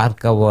நாம்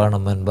பார்க்க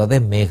வேணும் என்பது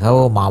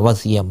மிகவும்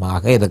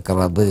அவசியமாக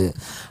இருக்கிறது.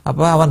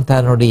 அப்போ அவன்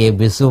தன்னுடைய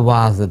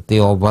விசுவாசத்தை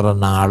ஒவ்வொரு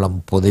நாளும்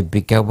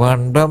புதுப்பிக்க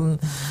வேண்டும்.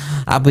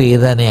 அப்போ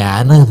இதனை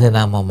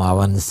அனுதினமும்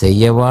அவன்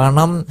செய்ய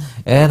வேணும்.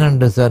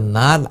 ஏனென்று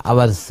சொன்னால்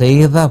அவர்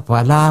செய்த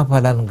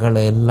பலாபலன்கள்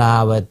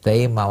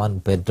எல்லாவற்றையும் அவன்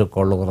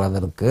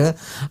பெற்றுக்கொள்கிறதற்கு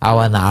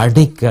அவன்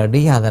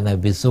அடிக்கடி அதனை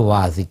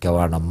விசுவாசிக்க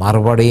வேணும்.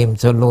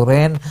 மறுபடியும்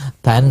சொல்லுகிறேன்,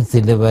 தன்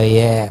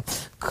சிலுவையை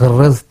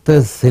கிறிஸ்து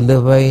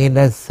சிலுவையில்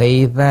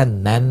செய்த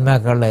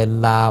நன்மைகள்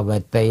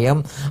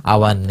எல்லாவற்றையும்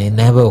அவன்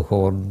நினைவு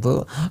கூர்ந்து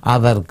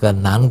அதற்கு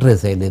நன்றி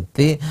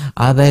செலுத்தி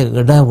அதை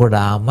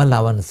இடவிடாமல்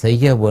அவன்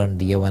செய்ய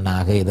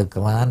வேண்டியவனாக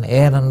இருக்கிறான்.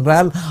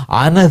 ஏனென்றால்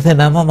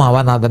அனுதினமும்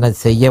அவன் அதனை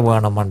செய்ய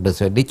வேணும் என்று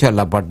சொல்லி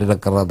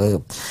சொல்லப்பட்டிருக்கிறது.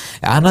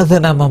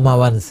 அனுதினமும்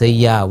அவன்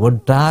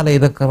செய்யாவிட்டால்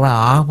இருக்கிற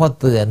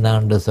ஆபத்து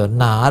என்னென்று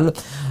சொன்னால்,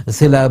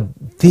 சில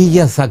தீய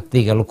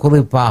சக்திகள்,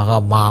 குறிப்பாக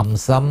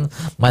மாம்சம்,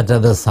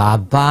 மற்றது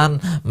சாத்தான்,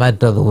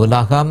 மற்றது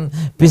உலகம்,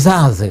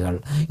 பிசாசுகள்,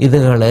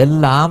 இதுகள்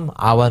எல்லாம்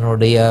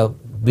அவனுடைய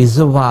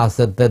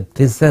விசுவாசத்தை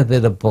திசை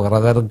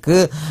திருப்புகிறதற்கு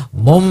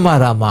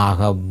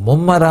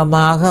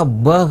மும்மரமாக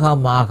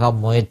வேகமாக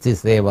முயற்சி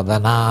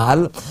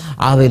செய்வதனால்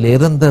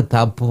அதிலிருந்து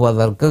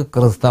தப்புவதற்கு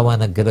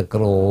கிறிஸ்தவனுக்கு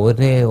இருக்கிற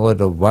ஒரே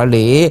ஒரு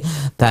வழி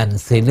தன்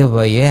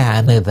சிலுவையை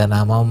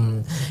அனுதினமும்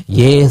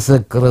இயேசு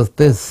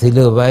கிறிஸ்து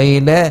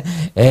சிலுவையில்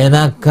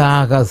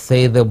எனக்காக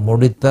செய்து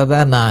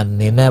முடித்ததை நான்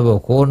நினைவு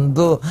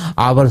கூர்ந்து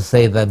அவர்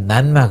செய்த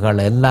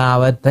நன்மைகள்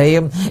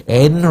எல்லாவற்றையும்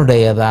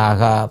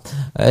என்னுடையதாக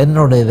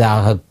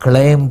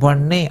கிளை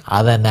பண்ணி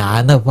அதனை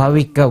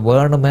அனுபவிக்க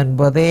வேணும்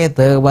என்பதே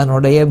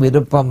தேவனுடைய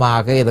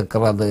விருப்பமாக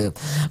இருக்கிறது.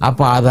 அப்ப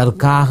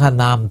அதற்காக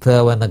நாம்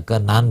தேவனுக்கு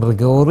நன்றி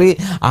கூறி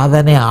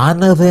அதனை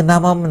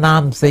அனுதினமும்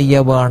நாம்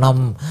செய்ய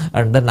வேணும்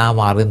என்று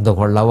நாம் அறிந்து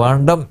கொள்ள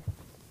வேண்டும்.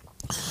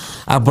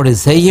 அப்படி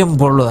செய்யும்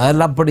பொழுது,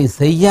 அப்படி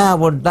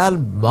செய்யாவிட்டால்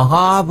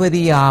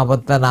மகாபெரிய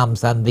ஆபத்தை நாம்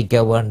சந்திக்க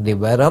வேண்டி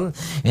வரும்.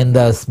 இந்த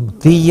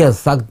தீய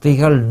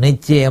சக்திகள்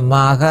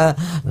நிச்சயமாக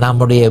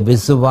நம்முடைய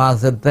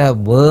விசுவாசத்தை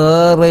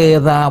வேறு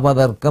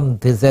ஏதாவதற்கும்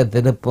திசை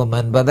திருப்பும்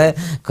என்பதை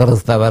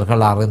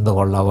கிறிஸ்தவர்கள் அறிந்து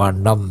கொள்ள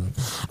வேண்டும்.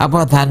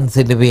 அப்போ தன்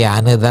சிலுவை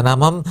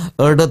அனுதினமும்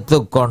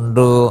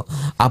எடுத்துக்கொண்டு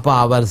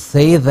அவர்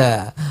செய்த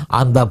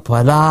அந்த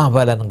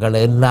பலாபலன்கள்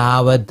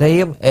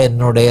எல்லாவற்றையும்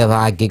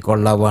என்னுடையதாக்கி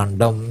கொள்ள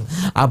வேண்டும்.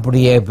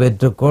 அப்படியே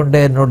பெற்றுக்கொண்டு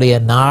என்னுடைய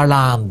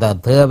நாளாந்த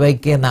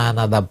தேவைக்கு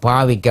நான் அதை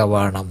பாவிக்க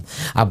வேணும்.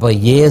 அப்போ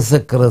இயேசு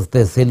கிறிஸ்து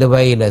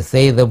சிலுவையில்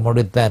செய்து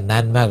முடித்த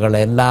நன்மைகள்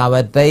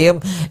எல்லாவற்றையும்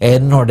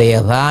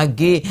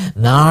என்னுடையதாக்கி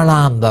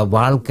நாளாந்த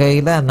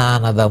வாழ்க்கையில்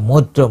நான் அதை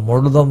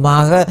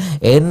முழுதுமாக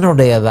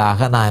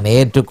என்னுடையதாக நான்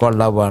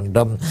ஏற்றுக்கொள்ள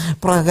வேண்டும்.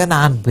 பிறகு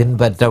நான்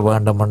பின்பற்ற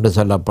வேண்டும் என்று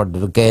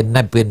சொல்லப்பட்டிருக்க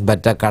என்ன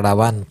பின்பற்ற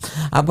கடவன்.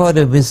 அப்போ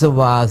ஒரு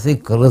விசுவாசி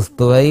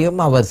கிறிஸ்துவையும்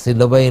அவர்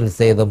சிலுவையில்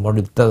செய்து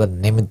முடித்ததன்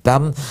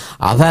நிமித்தம்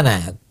அதனை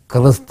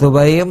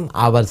கிறிஸ்துவையும்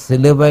அவர்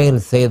சிலுவையில்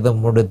செய்து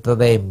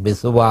முடித்ததை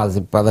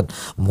விசுவாசிப்பதன்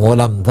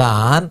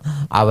மூலம்தான்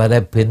அவரை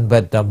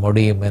பின்பற்ற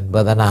முடியும்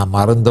என்பதை நாம்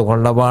அறிந்து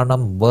கொள்ள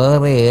வேண்டும்.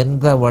 வேறு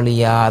எந்த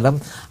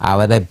வழியாலும்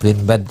அவரை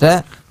பின்பற்ற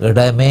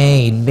இடமே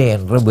இல்லை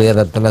என்று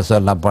வேதத்தில்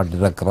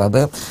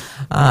சொல்லப்பட்டிருக்கிறது.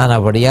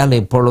 ஆனபடியால்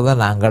இப்பொழுது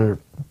நாங்கள்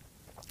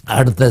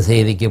அடுத்த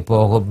செய்திக்கு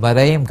போகும்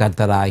வரையும்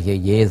கர்த்தராகிய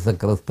இயேசு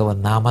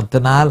கிறிஸ்துவின்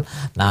நாமத்தினால்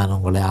நான்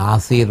உங்களை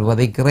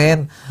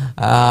ஆசீர்வதிக்கிறேன்.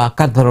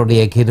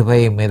 கர்த்தருடைய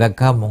கிருபையும்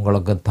இரக்கம்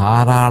உங்களுக்கு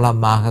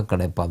தாராளமாக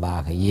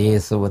கிடைப்பதாக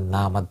இயேசுவின்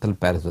நாமத்தில்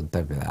பரிசுத்த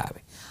பிதாவே,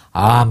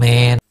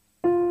 ஆமென்.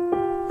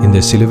 இந்த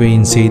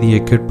சிலுவையின் செய்தியை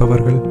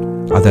கேட்பவர்கள்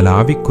அதன்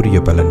ஆவிக்குரிய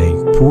பலனை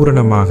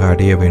பூரணமாக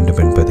அடைய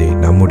வேண்டும் என்பதே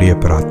நம்முடைய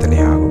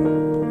பிரார்த்தனையாகும்.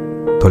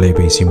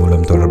 தொலைபேசி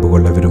மூலம் தொடர்பு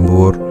கொள்ள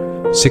விரும்புவோர்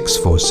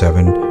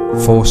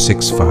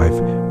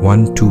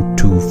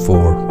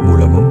 647-465-1224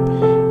 மூலமும்,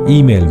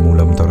 இமெயில்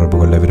மூலம் தொடர்பு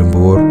கொள்ள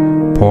விரும்புவோர்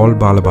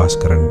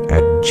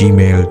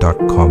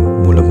paulbalabaskaran@gmail.com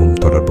மூலமும்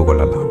தொடர்பு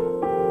கொள்ளலாம்.